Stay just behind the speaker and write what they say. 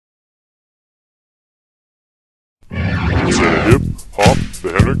say hip, hop,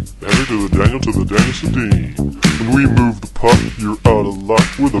 the Henrik to the Daniel to the Daniel Sedin. When we move the puck, you're out of luck,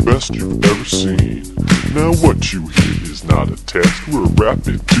 we're the best you've ever seen. Now what you hear is not a test, we're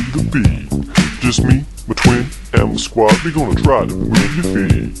rapping to the beat. Just me, my twin, and my squad, we gonna try to move your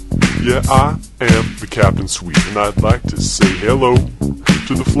feet. Yeah, I am the Captain Swede, and I'd like to say hello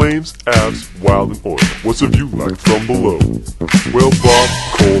to the Flames, Avs, Wild, and Oil. What's a view like from below? Well, Bob,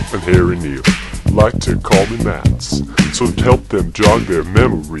 Cole, and Harry Neal like to call me Mats. So to help them jog their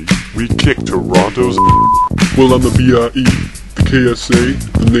memory, we kick Toronto's. Well, I'm the B.I.E., the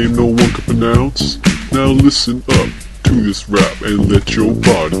KSA, the name no one can pronounce. Now listen up to this rap and let your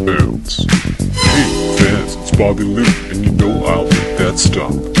body bounce. Hey fans, it's Bobby Lee, and you know I'll make that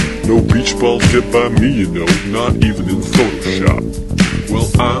stop. No beach balls get by me, you know, not even in Photoshop. Well,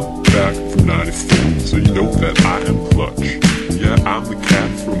 I'm back from 94, so you know that I am clutch. Yeah, I'm the cat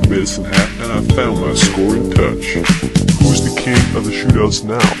from Medicine Hat, and I found my scoring touch. Who's the king of the shootouts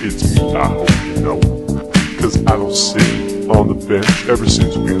now? It's me, I hope you know. Cause I don't sit on the bench ever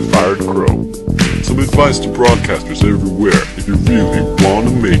since we fired Crow. Some advice to broadcasters everywhere, if you really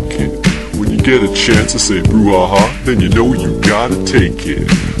wanna make it. When you get a chance to say brouhaha, then you know you gotta take it.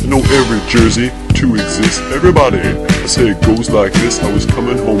 I know every jersey to exist, everybody. I say it goes like this. I was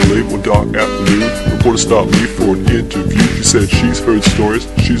coming home late one dark afternoon. Reporter stopped me for an interview. She said she's heard stories,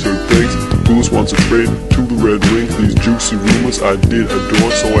 she's heard things. Bulls wants to trade to the Red Wings. These juicy rumors I did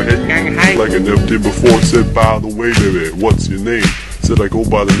adore, so I had like I never did before. Said, by the way, baby, what's your name? Said I go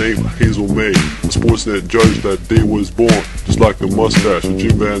by the name Hazel May. The Sportsnet judge that day was born, just like the mustache of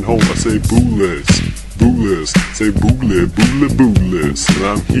Jim Van Home. I say booless, booless, say boole, boole, booless. And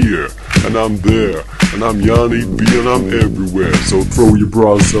I'm here, and I'm there, and I'm Yanni B, and I'm everywhere. So throw your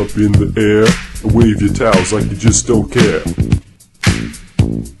bras up in the air, and wave your towels like you just don't care.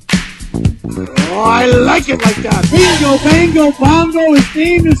 Oh, I like it like that. Bingo, bango, bongo, his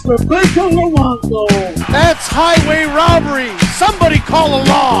name is Roberto Luongo. That's highway robbery. Somebody call a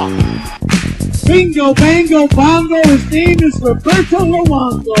law. Bingo, bango, bongo, his name is Roberto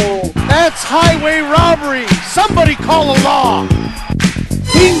Luongo. That's highway robbery. Somebody call a law.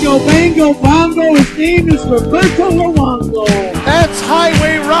 Bingo, bango, bongo, his name is Roberto Luongo. That's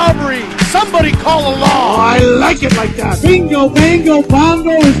highway robbery. Somebody call a law. Oh, I like it like that. Bingo, bango,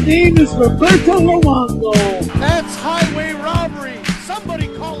 bongo, his name is Roberto Luongo. That's highway robbery. Somebody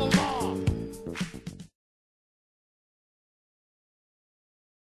call a law.